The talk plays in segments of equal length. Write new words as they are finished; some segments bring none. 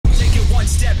one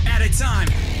step at a time.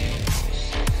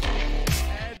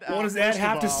 What does Ed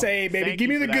have to say, baby? Give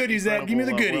me the goodies, Ed. Give me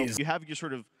the goodies. You have your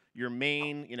sort of your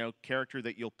main, character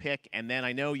that you'll pick, and then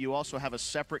I know you also have a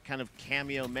separate kind of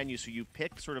cameo menu, so you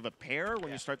pick sort of a pair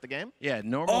when you start the game? Yeah,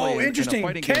 normally interesting. in a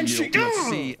fighting game,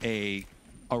 you'll see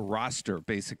a roster,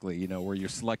 basically, where you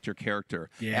select your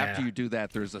character. Yeah. After you do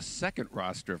that, there's a second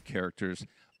roster of characters,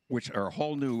 which are a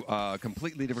whole new,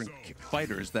 completely different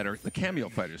fighters that are the Kameo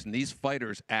Fighters. And these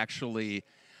fighters actually,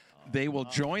 they will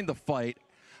join the fight,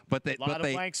 but they... A lot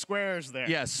of blank squares there.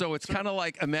 Yeah, so it's kind of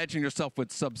like imagine yourself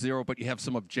with Sub-Zero, but you have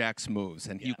some of Jack's moves,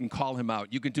 and you can call him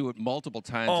out. You can do it multiple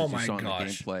times as you saw in the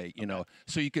gameplay.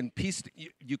 So you can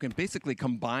you can basically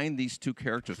combine these two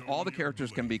characters. All the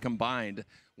characters can be combined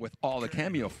with all the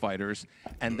Kameo Fighters,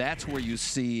 and that's where you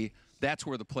see... That's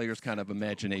where the player's kind of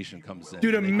imagination comes in.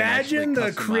 Dude, imagine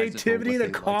the creativity, the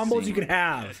combos you could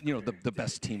have. The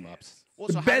best team-ups. Well,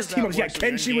 the best team-ups. Yeah,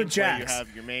 Kenshi with Jax. You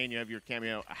have your main, you have your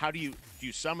cameo. How do you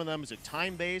summon them? Is it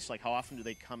time-based? Like, how often do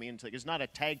they come into? It's not a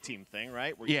tag team thing,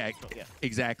 right?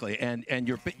 Exactly. And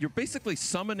you're basically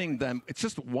summoning them. It's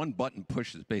just one button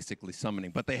pushes, basically summoning.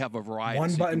 But they have a variety.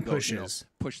 One button go, pushes.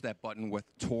 Push that button with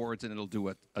towards, and it'll do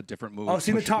a different move. Oh,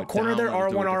 see in the top corner there,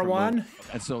 R1, R1.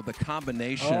 And so the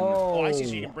combination. Oh, I see.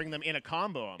 So you can bring them in a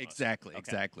combo. Almost. Exactly,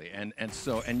 exactly. And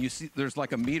you see, there's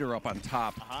like a meter up on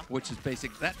top, which is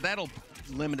basic. That'll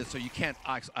limit it, so you can't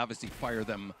obviously fire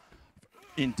them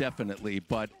indefinitely,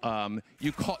 but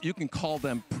you can call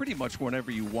them pretty much whenever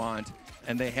you want,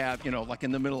 and they have like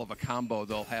in the middle of a combo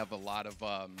they'll have a lot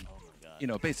of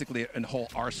basically a whole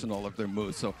arsenal of their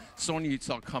moves. So Sonya, you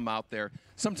saw come out there.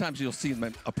 Sometimes you'll see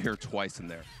them appear twice in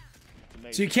there.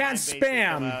 So you can't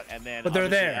spam, but they're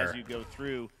there. As you go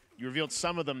through, you revealed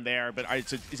some of them there, but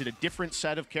is it a different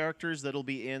set of characters that'll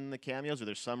be in the cameos? Are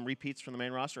there some repeats from the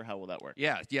main roster? How will that work?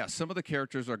 Yeah. Some of the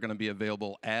characters are going to be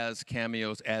available as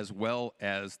cameos as well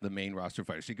as the main roster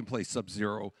fighters. So you can play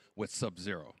Sub-Zero with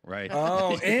Sub-Zero, right?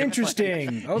 Oh,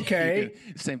 interesting. Okay.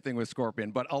 Same thing with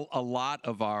Scorpion. But a lot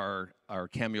of our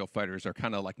Kameo Fighters are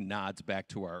kind of like nods back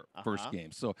to our first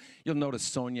game. So you'll notice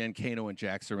Sonya and Kano and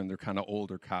Jax are in their kind of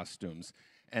older costumes.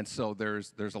 And so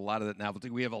there's a lot of that novelty.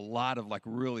 We have a lot of like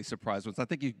really surprise ones. I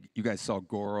think you guys saw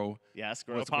Goro. Yes,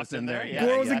 Goro popped in there. Yeah,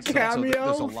 Goro's a cameo. So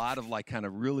there's a lot of like kind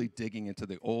of really digging into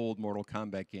the old Mortal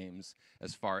Kombat games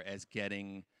as far as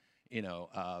getting, we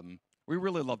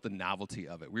really love the novelty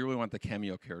of it. We really want the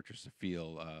cameo characters to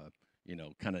feel,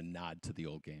 kind of nod to the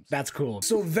old games. That's cool.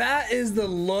 So that is the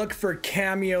look for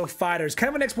Kameo Fighters. Kind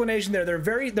of an explanation there.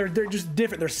 They're just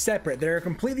different. They're separate. They're a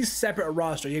completely separate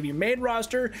roster. You have your main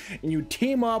roster, and you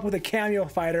team up with a Kameo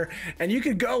Fighter, and you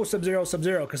could go Sub-Zero,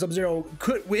 because Sub-Zero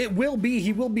he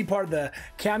will be part of the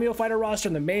Kameo Fighter roster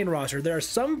and the main roster. There are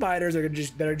some fighters that are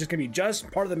just going to be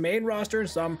just part of the main roster, and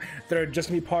some that are just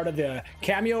going to be part of the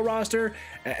Kameo roster.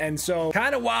 And so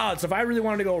kind of wild. So if I really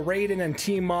wanted to go Raiden and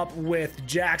team up with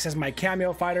Jax as my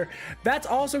Kameo Fighter, that's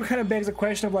also kind of begs the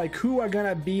question of like, who are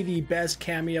gonna be the best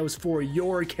cameos for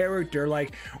your character?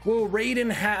 Like, will Raiden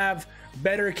have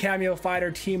better Kameo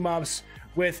Fighter team ups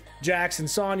with Jax and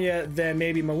Sonya than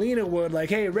maybe Mileena would? Like,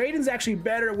 hey, Raiden's actually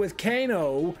better with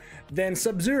Kano than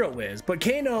Sub-Zero is, but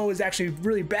Kano is actually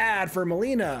really bad for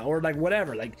Mileena, or like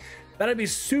whatever. Like, that'd be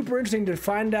super interesting to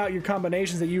find out your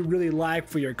combinations that you really like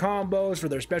for your combos, for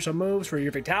their special moves, for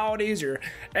your fatalities, your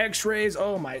x-rays.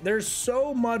 Oh my, there's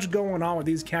so much going on with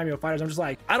these Kameo Fighters. I'm just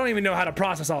like, I don't even know how to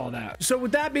process all of that. So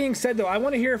with that being said though, I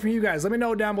want to hear from you guys. Let me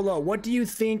know down below. What do you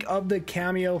think of the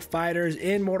Kameo Fighters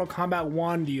in Mortal Kombat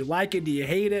 1? Do you like it? Do you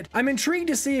hate it? I'm intrigued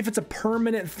to see if it's a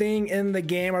permanent thing in the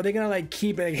game. Are they gonna like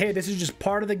keep it like, hey, this is just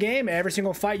part of the game, every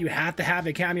single fight you have to have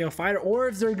a Kameo Fighter? Or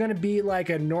is there gonna be like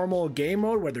a normal game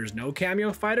mode where there's no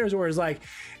Kameo Fighters? Or is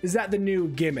that the new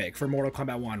gimmick for Mortal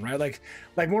Kombat 1, right?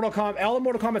 Like Mortal Kombat, all the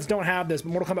Mortal Kombats don't have this,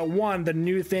 but Mortal Kombat 1, the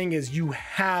new thing is you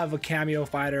have a Kameo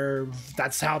Fighter.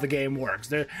 That's how the game works.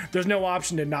 There's no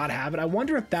option to not have it. I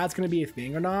wonder if that's going to be a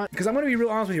thing or not, because I'm going to be real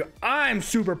honest with you. I'm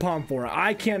super pumped for it.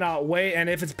 I cannot wait, and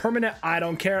if it's permanent, I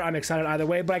don't care. I'm excited either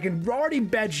way, but I can already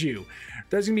bet you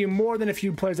there's gonna be more than a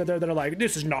few players out there that are like,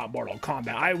 this is not Mortal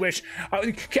Kombat. I wish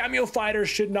Kameo Fighters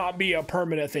should not be a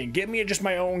permanent thing. Give me just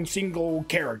my own single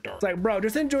character. It's like, bro,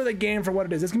 just enjoy the game for what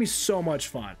it is. It's gonna be so much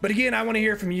fun. But again, I want to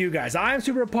hear from you guys. I'm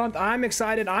super pumped. I'm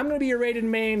excited. I'm gonna be a Raiden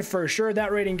main for sure.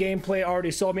 That Raiden gameplay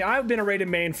already sold me. I've been a Raiden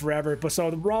main forever, but so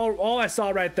all I saw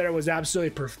right there was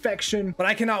absolutely perfection. But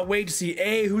I cannot wait to see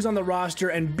A, who's on the roster,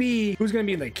 and B, who's gonna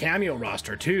be in the Kameo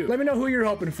roster too. Let me know who you're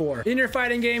hoping for in your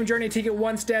fighting game journey. Take it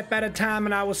one step at a time,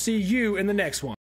 and I will see you in the next one.